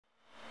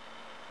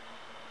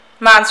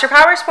Monster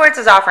Powersports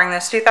is offering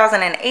this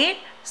 2008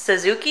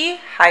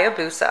 Suzuki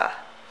Hayabusa.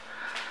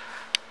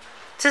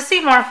 To see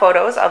more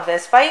photos of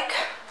this bike,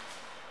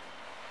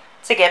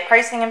 to get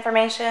pricing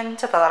information,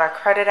 to fill out our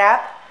credit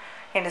app,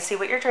 and to see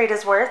what your trade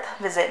is worth,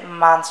 visit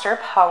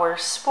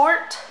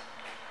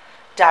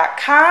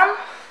monsterpowersport.com.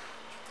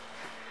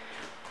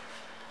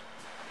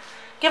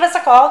 Give us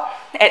a call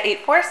at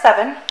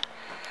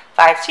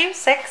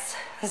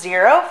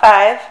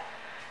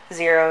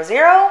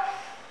 847-526-0500.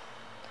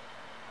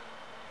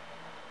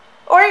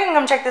 Or you can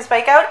come check this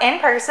bike out in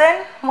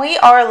person. We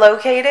are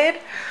located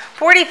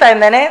 45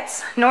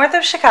 minutes north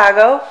of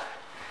Chicago,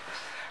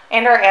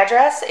 and our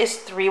address is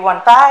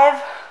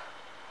 315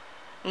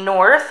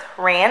 North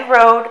Rand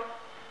Road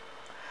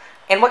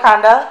in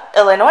Wauconda,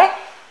 Illinois.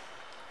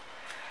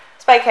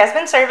 This bike has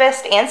been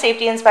serviced and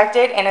safety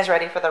inspected and is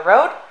ready for the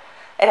road.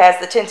 It has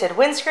the tinted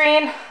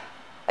windscreen,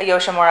 a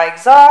Yoshimura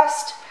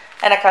exhaust,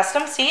 and a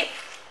custom seat.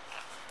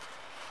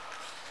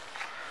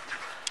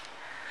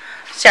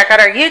 Check out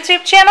our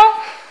YouTube channel,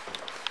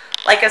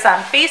 like us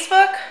on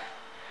Facebook,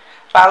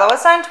 follow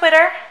us on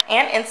Twitter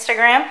and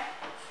Instagram.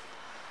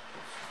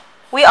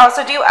 We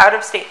also do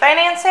out-of-state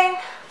financing,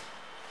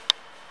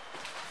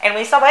 and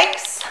we sell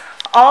bikes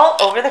all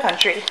over the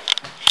country.